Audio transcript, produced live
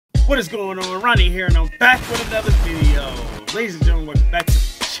What is going on? Ronnie here, and I'm back with another video. Ladies and gentlemen, welcome back to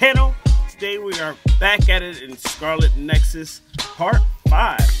the channel. Today we are back at it in Scarlet Nexus Part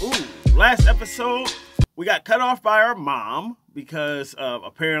 5. Ooh, last episode we got cut off by our mom because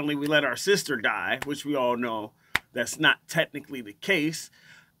apparently we let our sister die, which we all know that's not technically the case.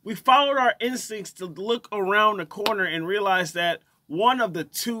 We followed our instincts to look around the corner and realize that one of the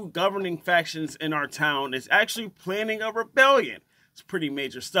two governing factions in our town is actually planning a rebellion. It's pretty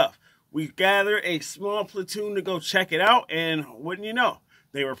major stuff. We gathered a small platoon to go check it out, and wouldn't you know,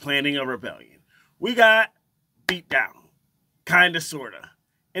 they were planning a rebellion. We got beat down, kinda, sorta.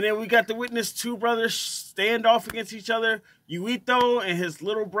 And then we got to witness two brothers stand off against each other, Yuito and his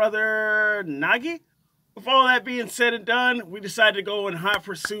little brother Nagi. With all that being said and done, we decided to go in hot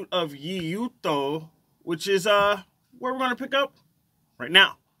pursuit of Yuito, which is where we're gonna pick up right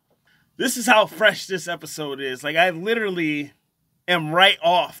now. This is how fresh this episode is. Like, I literally am right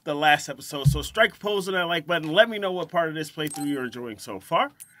off the last episode. So strike a pose on that like button. Let me know what part of this playthrough you're enjoying so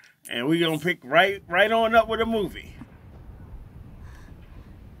far. And we're gonna pick right on up with a movie.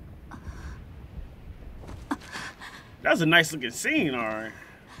 That was a nice looking scene, alright.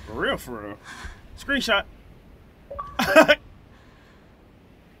 For real, for real. Screenshot.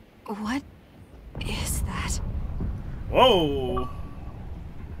 What is that? Whoa.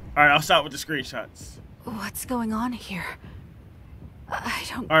 Alright, I'll stop with the screenshots. What's going on here? I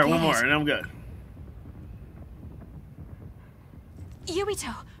don't Alright, get one more it. and I'm good.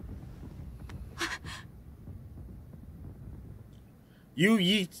 Yuito! You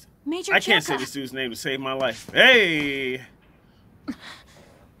yeet. Major I can't say Joka. this dude's name to save my life. Hey!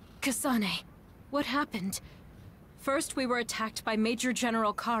 Kasane, what happened? First we were attacked by Major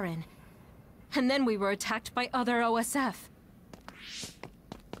General Karin, and then we were attacked by other OSF.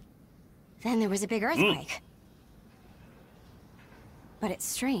 Then there was a big earthquake. But it's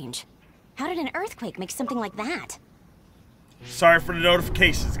strange. How did an earthquake make something like that? Sorry for the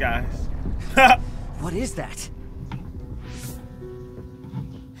notifications, guys. What is that?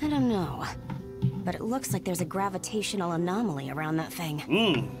 I don't know. But it looks like there's a gravitational anomaly around that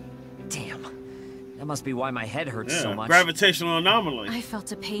thing. Damn. That must be why my head hurts so much. Gravitational anomaly. I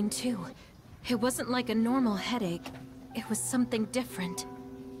felt a pain too. It wasn't like a normal headache. It was something different.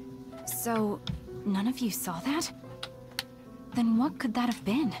 So, none of you saw that? Then what could that have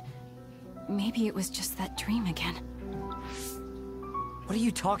been? Maybe it was just that dream again. What are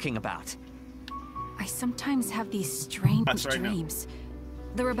you talking about? I sometimes have these strange That's right now. dreams.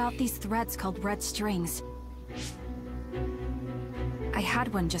 They're about these threads called red strings. I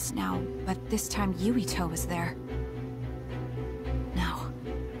had one just now, but this time Yuito was there. No.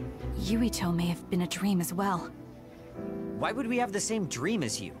 Yuito may have been a dream as well. Why would we have the same dream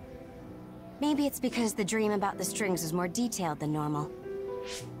as you? Maybe it's because the dream about the strings is more detailed than normal.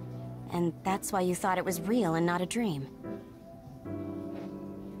 And that's why you thought it was real and not a dream.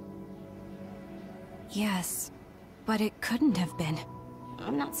 Yes, but it couldn't have been.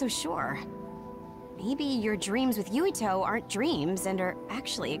 I'm not so sure. Maybe your dreams with Yuito aren't dreams and are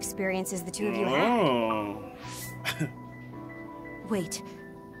actually experiences the two of you had. Oh. Wait.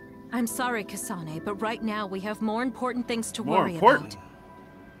 I'm sorry, Kasane, but right now we have more important things to More worry important. about.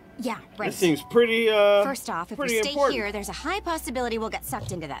 Yeah, right. That seems pretty, First off, if we pretty stay important. here, there's a high possibility we'll get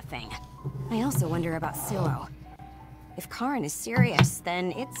sucked into that thing. I also wonder about Suo. If Karin is serious,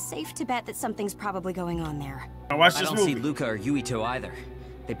 then it's safe to bet that something's probably going on there. Now watch I this don't movie. see Luca or Yuito either.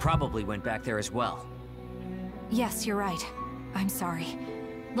 They probably went back there as well. Yes, you're right. I'm sorry.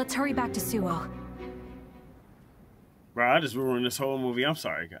 Let's hurry back to Suo. Bro, I just ruined this whole movie. I'm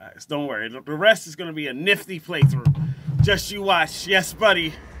sorry, guys. Don't worry. The rest is going to be a nifty playthrough. Just you watch. Yes,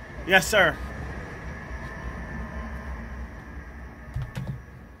 buddy. Yes, sir.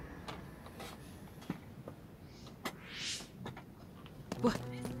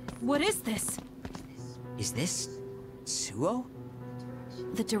 What is this? Is this... Suo?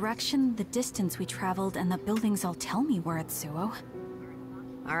 The direction, the distance we traveled, and the buildings all tell me we're at Suo.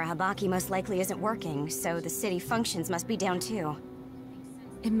 Our Habaki most likely isn't working, so the city functions must be down too.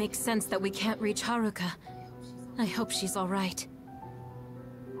 It makes sense that we can't reach Haruka. I hope she's all right.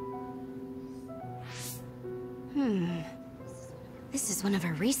 This is one of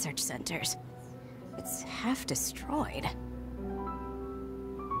our research centers. It's half destroyed.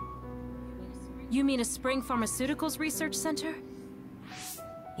 You mean a Spring Pharmaceuticals Research Center?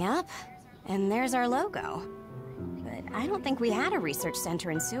 Yep, and there's our logo. But I don't think we had a research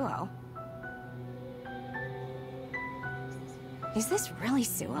center in Suo. Is this really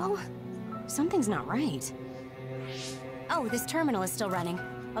Suo? Something's not right. Oh, this terminal is still running.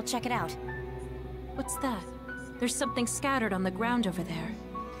 I'll check it out. What's that? There's something scattered on the ground over there.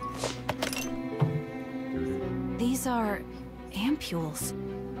 These are ampules.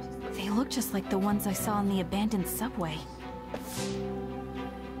 They look just like the ones I saw in the abandoned subway.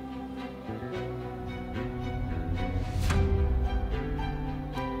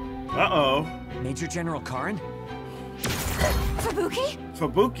 Uh-oh. Major General Karen? Fubuki?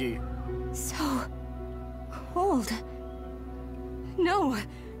 Fubuki. So cold. No.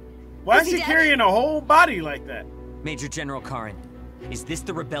 Why Is is he he dead? carrying a whole body like that? Major General Karen, is this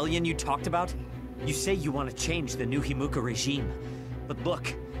the rebellion you talked about? You say you want to change the new Himuka regime, but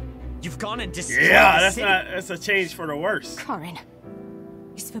look, you've gone and destroyed Yeah, the city. that's a change for the worse. Karen,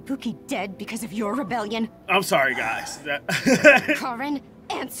 is Fubuki dead because of your rebellion? I'm sorry, guys. Karen,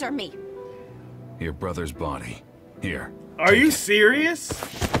 answer me. Your brother's body. Here. Are you serious?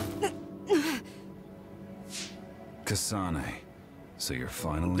 Kasane. So you're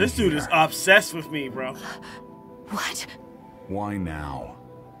finally This dude is here. obsessed with me, bro. What? Why now?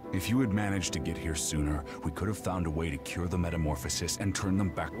 If you had managed to get here sooner, we could have found a way to cure the metamorphosis and turn them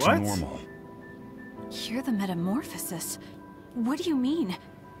back to What? normal. Cure the metamorphosis? What do you mean?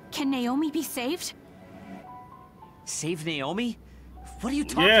 Can Naomi be saved? Save Naomi? What are you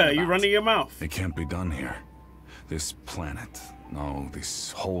talking about? Yeah, you running your mouth. It can't be done here. This planet, no,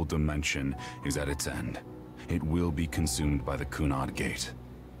 this whole dimension is at its end. It will be consumed by the Kunad Gate.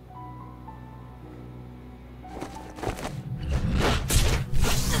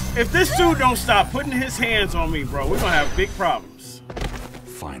 If this dude don't stop putting his hands on me, bro, we're gonna have big problems.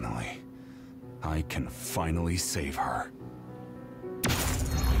 Finally. I can finally save her.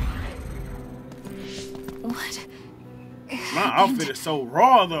 What? My outfit is so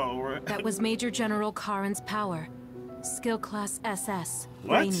raw, though. That was Major General Karen's power. Skill class SS.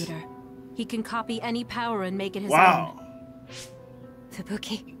 What? Brain Eater. He can copy any power and make it his Wow. own.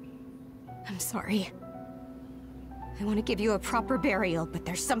 Fubuki, I'm sorry. I want to give you a proper burial, but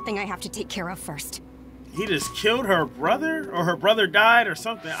there's something I have to take care of first. He just killed her brother? Or her brother died or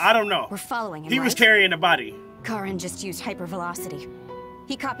something? I don't know. We're following him, He was right? carrying the body. Karen just used hypervelocity.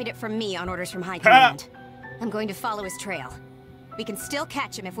 He copied it from me on orders from High Command. I'm going to follow his trail. We can still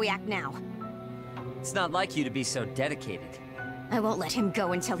catch him if we act now. It's not like you to be so dedicated. I won't let him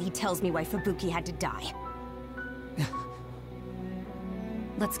go until he tells me why Fubuki had to die.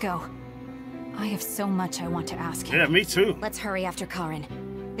 Let's go. I have so much I want to ask him. Yeah, me too. Let's hurry after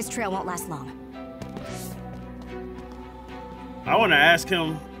Karen. This trail won't last long. I want to ask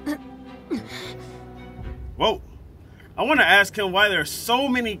him... Whoa. I want to ask him why there's so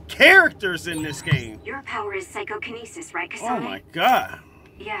many characters in this game. Your power is psychokinesis, right, Kasane? Oh my god.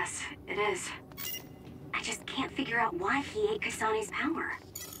 Yes, it is. I just can't figure out why he ate Kasane's power.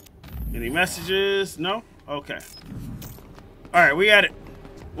 Any messages? No? Okay. Alright, we at it.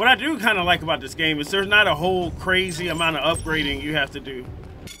 What I do kind of like about this game is there's not a whole crazy amount of upgrading you have to do.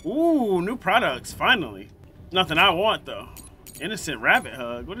 Ooh, new products, finally. Nothing I want, though. Innocent rabbit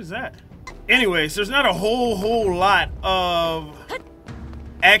hug, what is that? Anyways, there's not a whole lot of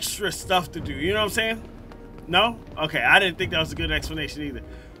extra stuff to do, you know what I'm saying? No? Okay, I didn't think that was a good explanation either.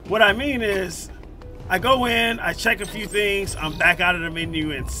 What I mean is, I go in, I check a few things, I'm back out of the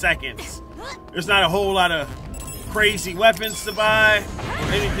menu in seconds. There's not a whole lot of crazy weapons to buy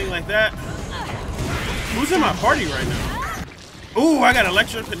or anything like that. Who's in my party right now? Ooh, I got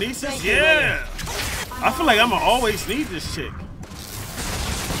electrokinesis? Yeah! I feel like I'm gonna always need this chick.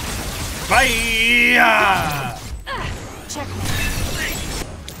 Bye! Check.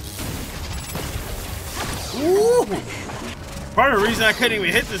 Ooh! Part of the reason I couldn't even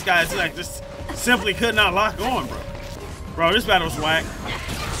hit this guy is like just simply could not lock on, bro. Bro, this battle's whack.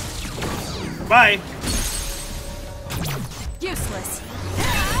 Bye. Useless.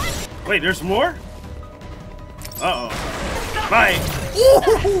 Wait, there's more? Uh-oh. Bye. Ooh!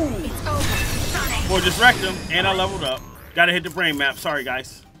 It's over. Boy, just wrecked him, and I leveled up. Gotta hit the brain map. Sorry,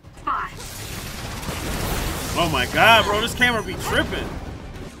 guys. 5. Oh my god, bro, this camera be tripping.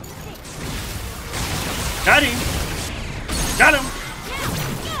 Got him. Got him.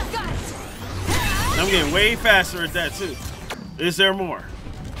 I'm getting way faster at that, too. Is there more?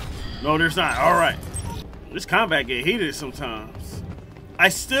 No, there's not. All right. This combat get heated sometimes. I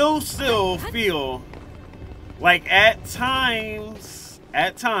still feel like at times,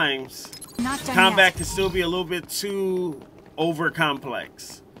 Not done combat yet. can still be a little bit too over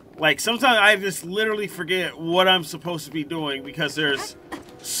complex. Like sometimes I just literally forget what I'm supposed to be doing because there's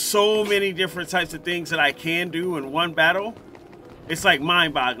so many different types of things that I can do in one battle. It's like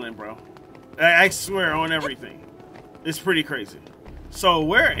mind-boggling, bro. I swear on everything. It's pretty crazy. So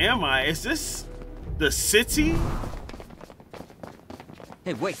where am I? Is this the city?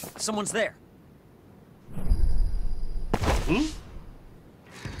 Hey, wait, someone's there. Hmm?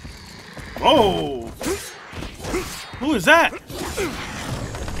 Whoa! Who is that?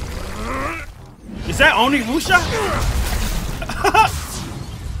 Is that Onimusha?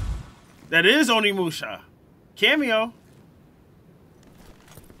 That is Onimusha. Cameo.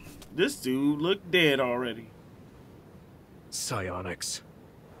 This dude looked dead already. Psionics.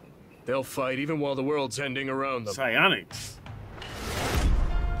 They'll fight even while the world's ending around them. Psionics.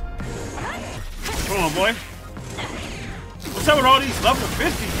 Come on, boy. What's up with all these level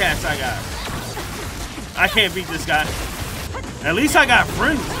 50 cats I got? I can't beat this guy. At least I got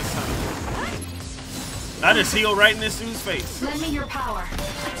friends this time. I just healed right in this dude's face. Lend me your power.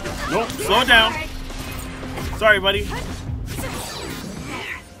 Nope, slow it down. Sorry, buddy. There,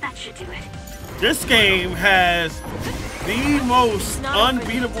 that should do it. This game has the most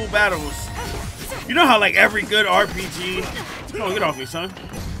unbeatable battles. You know how like every good RPG... Come on, get off me, son.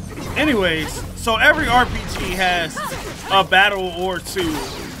 Anyways, so every RPG has a battle or two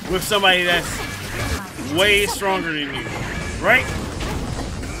with somebody that's way stronger than you, right?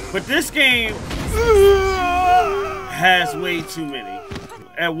 But this game has way too many.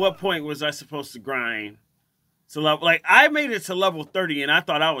 At what point was I supposed to grind to level? Like, I made it to level 30 and I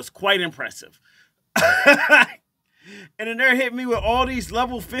thought I was quite impressive. And then they're hitting me with all these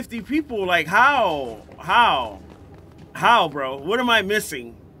level 50 people. Like, how, bro? What am I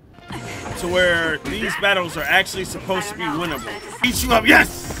missing to where these battles are actually supposed to be winnable? Beat you up,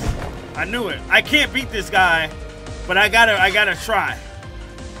 yes! I knew it. I can't beat this guy, but I gotta try.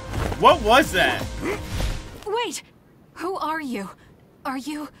 What was that? Wait, who are you? Are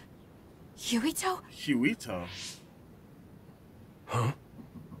you Yuito? Yuito? Huh?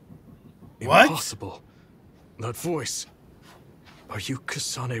 What? Impossible. That voice. Are you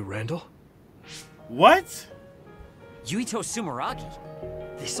Kasane Randall? What? Yuito Sumeragi?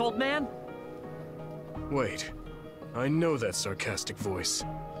 This old man? Wait. I know that sarcastic voice.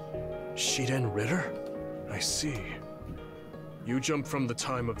 Shiden Ritter? I see. You jumped from the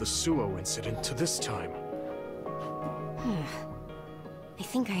time of the Suo incident to this time. I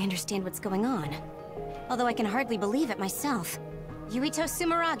think I understand what's going on. Although I can hardly believe it myself. Yuito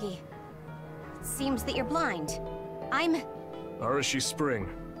Sumeragi. It seems that you're blind. I'm... Arashi Spring.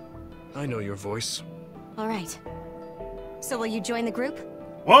 I know your voice. Alright. So will you join the group?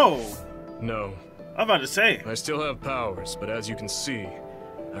 Whoa! No. I'm about to say. I still have powers, but as you can see,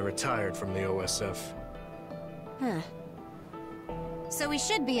 I retired from the OSF. Huh. So we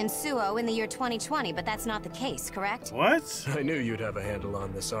should be in Suo in the year 2020, but that's not the case, correct? What? I knew you'd have a handle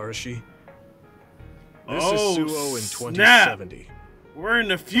on this, Arashi. This Oh, is Suo in snap. 2070. We're in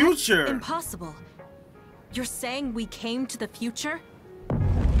the future. Impossible. You're saying we came to the future?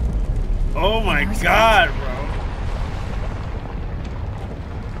 Oh my god, bro.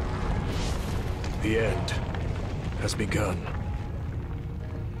 The end has begun.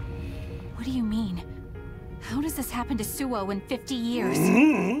 What do you mean? How does this happen to Suo in 50 years?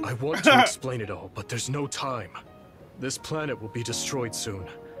 I want to explain it all, but there's no time. This planet will be destroyed soon.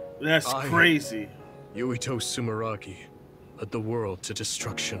 That's crazy. Yuito Sumeragi led the world to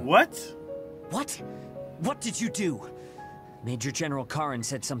destruction. What? What? What did you do? Major General Karin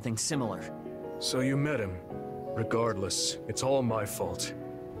said something similar. So you met him. Regardless, it's all my fault.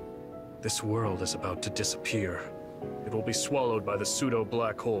 This world is about to disappear. It will be swallowed by the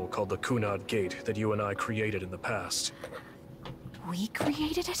pseudo-black hole called the Kunad Gate that you and I created in the past. We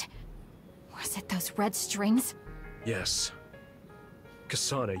created it? Was it those red strings? Yes.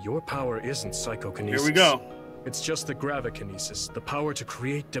 Kasane, your power isn't psychokinesis. Here we go. It's just the gravikinesis, the power to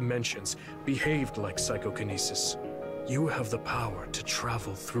create dimensions, behaved like psychokinesis. You have the power to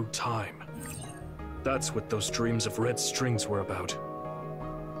travel through time. That's what those dreams of red strings were about.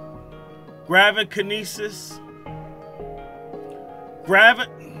 Gravikinesis.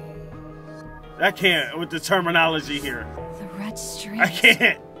 I can't with the terminology here. The red strings. I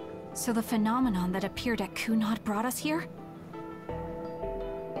can't. So the phenomenon that appeared at Kunad brought us here?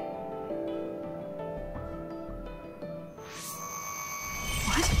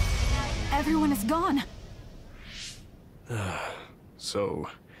 What? Everyone is gone. So,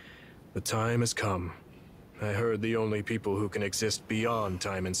 the time has come. I heard the only people who can exist beyond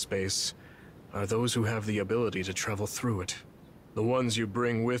time and space are those who have the ability to travel through it. The ones you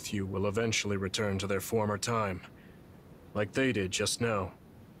bring with you will eventually return to their former time, like they did just now.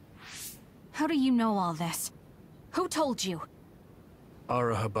 How do you know all this? Who told you?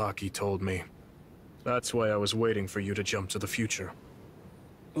 Ara Habaki told me. That's why I was waiting for you to jump to the future.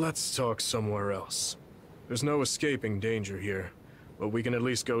 Let's talk somewhere else. There's no escaping danger here, but we can at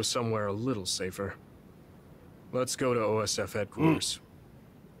least go somewhere a little safer. Let's go to OSF headquarters.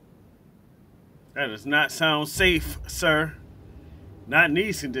 That does not sound safe, sir. Not in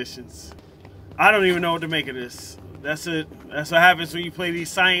these conditions. I don't even know what to make of this. That's it. That's what happens when you play these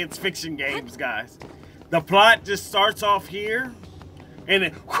science fiction games, guys. The plot just starts off here, and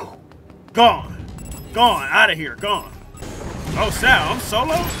then whew, gone, out of here, gone. Oh, Sal, I'm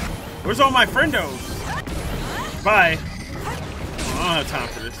solo. Where's all my friendos? Bye. I don't have time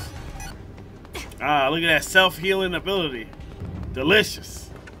for this. Ah, look at that self-healing ability. Delicious.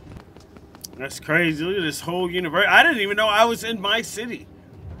 That's crazy. Look at this whole universe. I didn't even know I was in my city.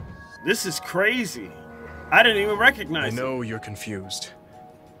 This is crazy. I didn't even recognize it. I know you're confused.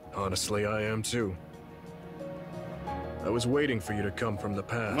 Honestly, I am too. I was waiting for you to come from the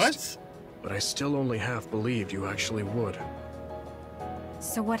past. What? But I still only half believed you actually would.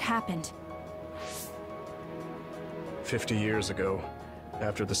 So what happened? 50 years ago,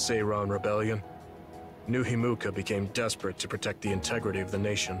 after the Seiran Rebellion, New Himuka became desperate to protect the integrity of the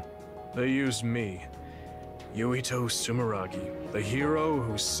nation. They used me, Yuito Sumeragi, the hero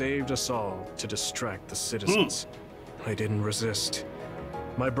who saved us all, to distract the citizens. I didn't resist.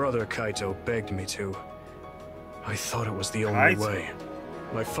 My brother Kaito begged me to. I thought it was the only way.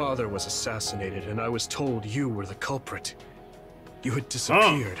 My father was assassinated, and I was told you were the culprit. You had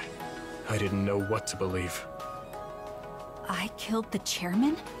disappeared. I didn't know what to believe. I killed the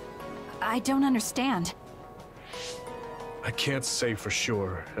chairman? I don't understand. I can't say for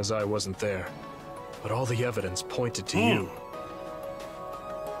sure, as I wasn't there. But all the evidence pointed to you.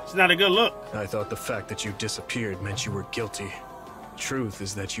 It's not a good look. I thought the fact that you disappeared meant you were guilty. Truth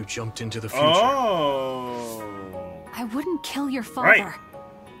is that you jumped into the future. Oh. I wouldn't kill your father. Right.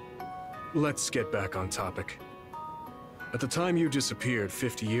 Let's get back on topic. At the time you disappeared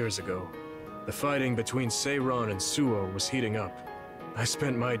 50 years ago, the fighting between Seiran and Suo was heating up. I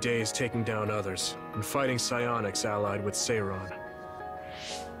spent my days taking down others and fighting psionics allied with Seiran.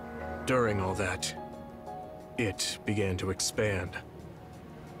 During all that, it began to expand.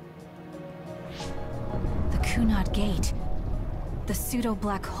 The Kunad Gate. The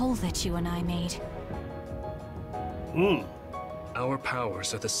pseudo-black hole that you and I made. Our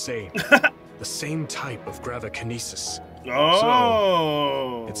powers are the same. The same type of gravikinesis.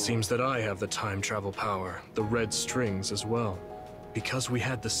 Oh. So, it seems that I have the time travel power, the red strings as well. Because we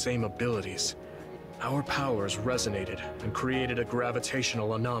had the same abilities, our powers resonated and created a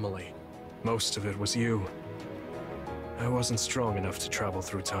gravitational anomaly. Most of it was you. I wasn't strong enough to travel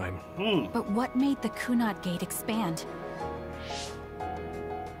through time. But what made the Kunad Gate expand?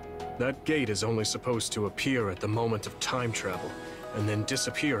 That gate is only supposed to appear at the moment of time travel, and then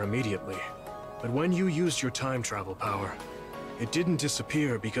disappear immediately. But when you used your time travel power, it didn't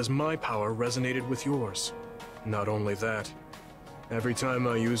disappear because my power resonated with yours. Not only that, every time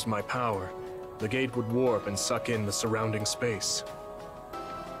I used my power, the gate would warp and suck in the surrounding space.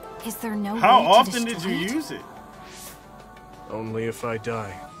 Is there no How way often to did you use it? Only if I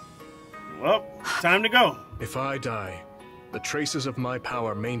die. Well, time to go. If I die, the traces of my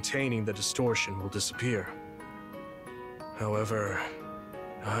power maintaining the distortion will disappear. However,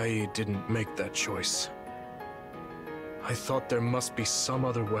 I didn't make that choice. I thought there must be some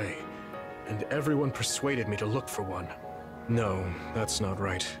other way, and everyone persuaded me to look for one. No, that's not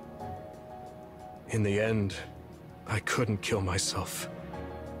right. In the end, I couldn't kill myself.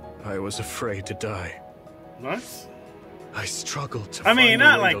 I was afraid to die. What? I struggled to I mean, find a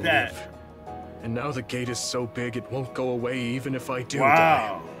not way like to that. live. And now the gate is so big it won't go away even if I do die.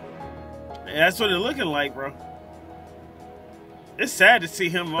 Wow. Yeah, that's what it's looking like, bro. It's sad to see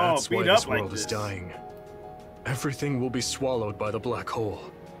him all That's why beat this up like world this. is dying. Everything will be swallowed by the black hole.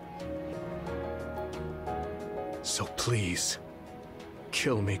 So please,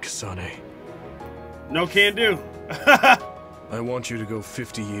 kill me, Kasane. No can do. I want you to go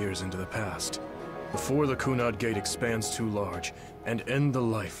 50 years into the past, before the Kunad Gate expands too large, and end the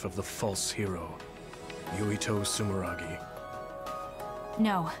life of the false hero, Yuito Sumeragi.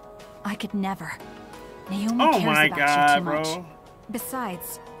 No, I could never. Naomi Oh cares my about god, you too much. bro.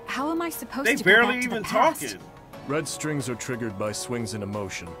 Besides, how am I supposed They to go barely back to even the past? talking. Red strings are triggered by swings in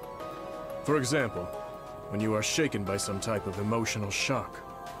emotion. For example, when you are shaken by some type of emotional shock.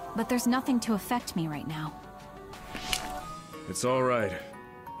 But there's nothing to affect me right now. It's all right.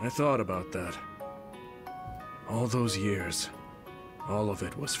 I thought about that. All those years, all of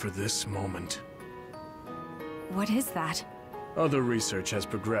it was for this moment. What is that? Other research has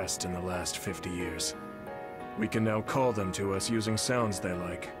progressed in the last 50 years. We can now call them to us using sounds they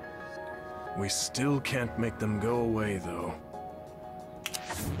like. We still can't make them go away, though.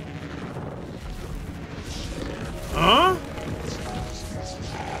 Huh?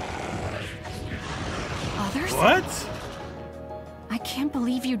 Others? What? I can't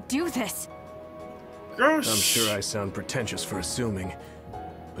believe you do this. Girl, I'm sure I sound pretentious for assuming,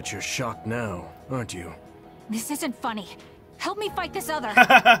 but you're shocked now, aren't you? This isn't funny. Help me fight this other.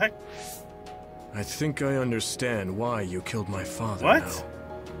 I think I understand why you killed my father What?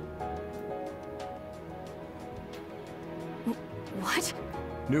 now. What?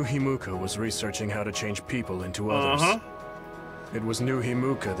 New Himuka was researching how to change people into others. It was New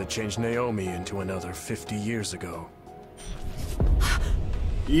Himuka that changed Naomi into another 50 years ago.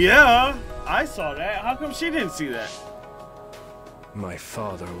 Yeah, I saw that. How come she didn't see that? My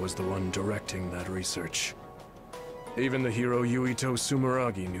father was the one directing that research. Even the hero Yuito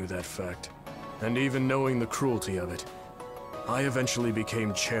Sumeragi knew that fact. And even knowing the cruelty of it, I eventually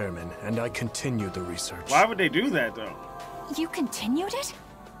became chairman and I continued the research. Why would they do that though? You continued it?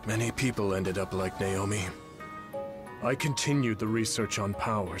 Many people ended up like Naomi. I continued the research on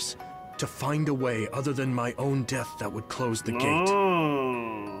powers to find a way other than my own death that would close the gate.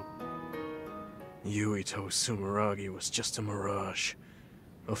 Oh. Yuito Sumeragi was just a mirage.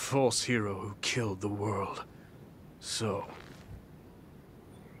 A false hero who killed the world. So...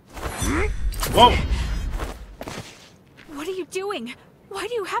 Whoa! What are you doing? Why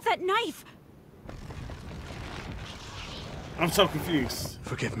do you have that knife? I'm so confused.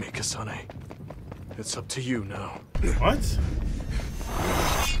 Forgive me, Kasane. It's up to you now. What?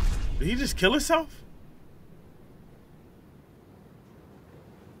 Did he just kill himself?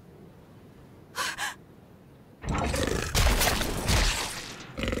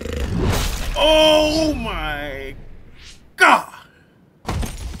 Oh my God!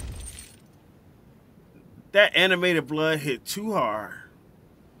 That animated blood hit too hard.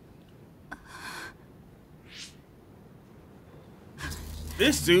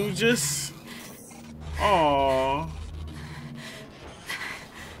 This dude just... Aww.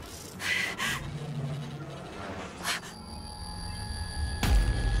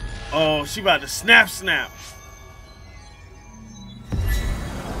 Oh, she about to snap.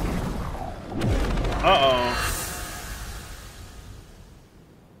 Uh-oh.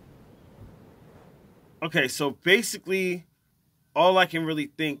 Okay, so basically, all I can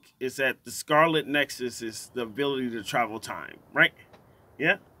really think is that the Scarlet Nexus is the ability to travel time, right?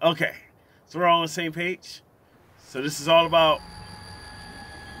 Yeah? Okay. So we're all on the same page? So this is all about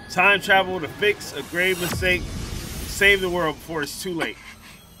time travel to fix a grave mistake, save the world before it's too late.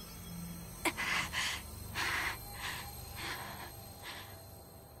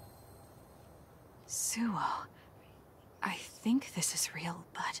 Suo. I think this is real,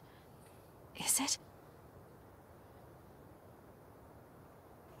 but... is it?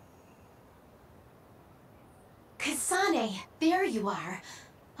 Kasane, there you are.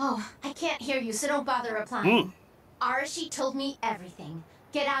 Oh, I can't hear you, so don't bother replying. Arashi told me everything.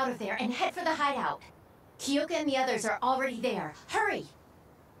 Get out of there and head for the hideout. Kyoka and the others are already there. Hurry!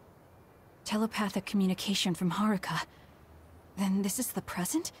 Telepathic communication from Haruka. Then this is the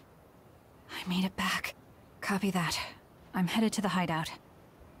present? I made it back. Copy that. I'm headed to the hideout.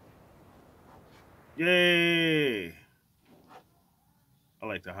 Yay! I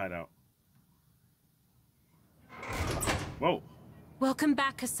like the hideout. Whoa. Welcome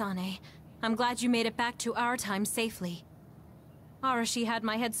back, Kasane. I'm glad you made it back to our time safely. Arashi had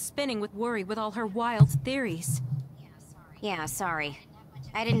my head spinning with worry with all her wild theories. Yeah, sorry.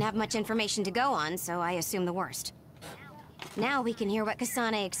 I didn't have much information to go on, so I assumed the worst. Now we can hear what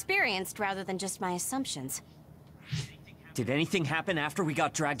Kasane experienced rather than just my assumptions. Did anything happen after we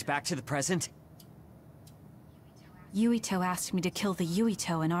got dragged back to the present? Yuito asked me to kill the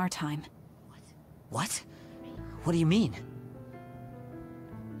Yuito in our time. What? What do you mean?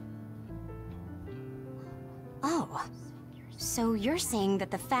 Oh. So you're saying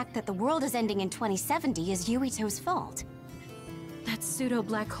that the fact that the world is ending in 2070 is Yuito's fault? That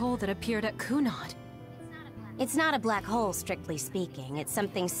pseudo-black hole that appeared at Kunad. It's not a black hole, strictly speaking. It's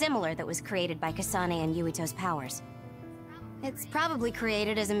something similar that was created by Kasane and Yuito's powers. It's probably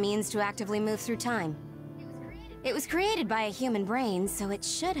created as a means to actively move through time. It was created by a human brain, so it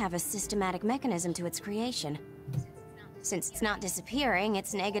should have a systematic mechanism to its creation. Since it's not disappearing,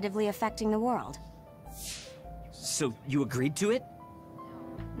 it's negatively affecting the world. So you agreed to it?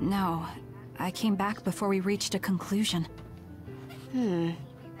 No. I came back before we reached a conclusion.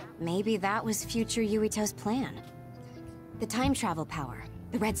 Maybe that was future Yuito's plan. The time travel power,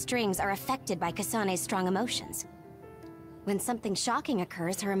 the red strings, are affected by Kasane's strong emotions. When something shocking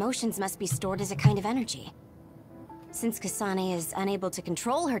occurs, her emotions must be stored as a kind of energy. Since Kasane is unable to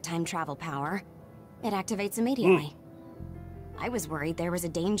control her time travel power, it activates immediately. I was worried there was a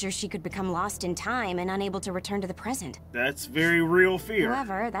danger she could become lost in time and unable to return to the present. That's very real fear.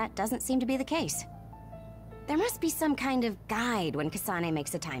 However, that doesn't seem to be the case. There must be some kind of guide when Kasane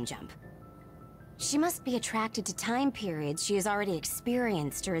makes a time jump. She must be attracted to time periods she has already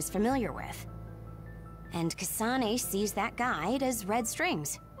experienced or is familiar with. And Kasane sees that guide as red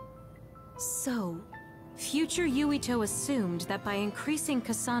strings. So, future Yuito assumed that by increasing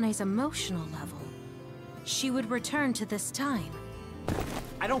Kasane's emotional level, she would return to this time.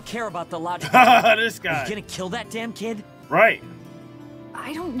 I don't care about the logic. This guy. Are you gonna kill that damn kid? Right.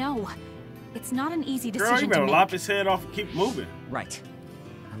 I don't know. It's not an easy decision Girl, you better to lop make. his head off and keep moving. Right.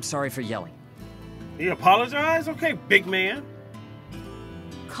 I'm sorry for yelling. He apologized? Okay, big man.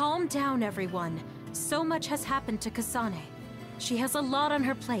 Calm down, everyone. So much has happened to Kasane. She has a lot on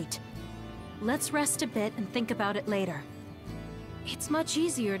her plate. Let's rest a bit and think about it later. It's much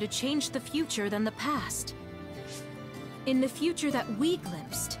easier to change the future than the past. In the future that we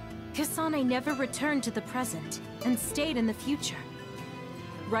glimpsed, Kasane never returned to the present and stayed in the future.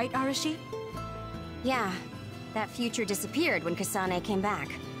 Right, Arashi? Yeah, that future disappeared when Kasane came back.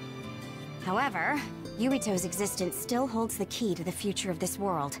 However, Yuito's existence still holds the key to the future of this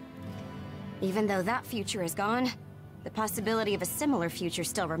world. Even though that future is gone, the possibility of a similar future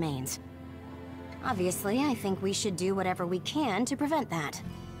still remains. Obviously, I think we should do whatever we can to prevent that.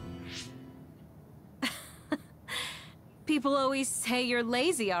 People always say you're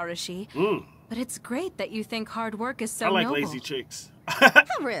lazy, Arashi. But it's great that you think hard work is so I like noble. lazy chicks. How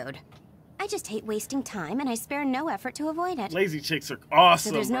rude. I just hate wasting time, and I spare no effort to avoid it. Lazy chicks are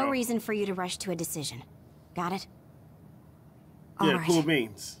awesome, So there's no bro. reason for you to rush to a decision. Got it? Yeah, All right. cool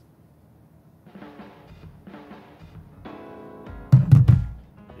beans.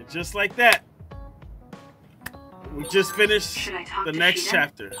 And just like that, we just finished Should I talk the to next Sheeta?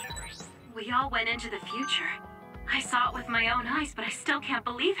 chapter. We all went into the future. I saw it with my own eyes, but I still can't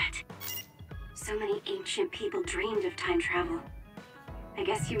believe it. So many ancient people dreamed of time travel. I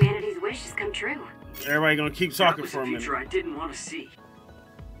guess humanity's wish has come true. Everybody gonna keep That talking was for a the future minute. I didn't want to see.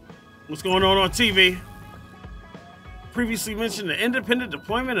 What's going on TV? Previously mentioned the independent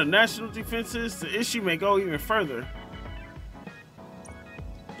deployment of national defenses. The issue may go even further.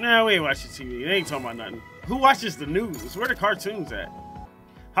 Nah, we ain't watching TV. They ain't talking about nothing. Who watches the news? Where the cartoons at?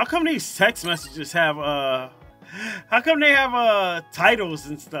 How come these text messages have how come they have titles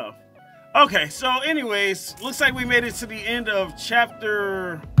and stuff? Okay, so anyways, looks like we made it to the end of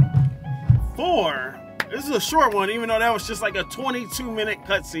chapter 4. This is a short one, even though that was just like a 22-minute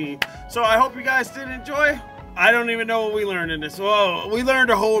cutscene. So I hope you guys did enjoy. I don't even know what we learned in this. Well, we learned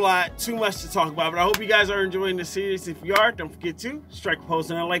a whole lot, too much to talk about, but I hope you guys are enjoying this series. If you are, don't forget to strike a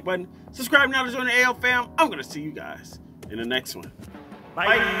post and a like button. Subscribe now to join the AyoFam. I'm going to see you guys in the next one.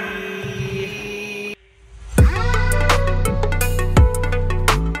 Bye.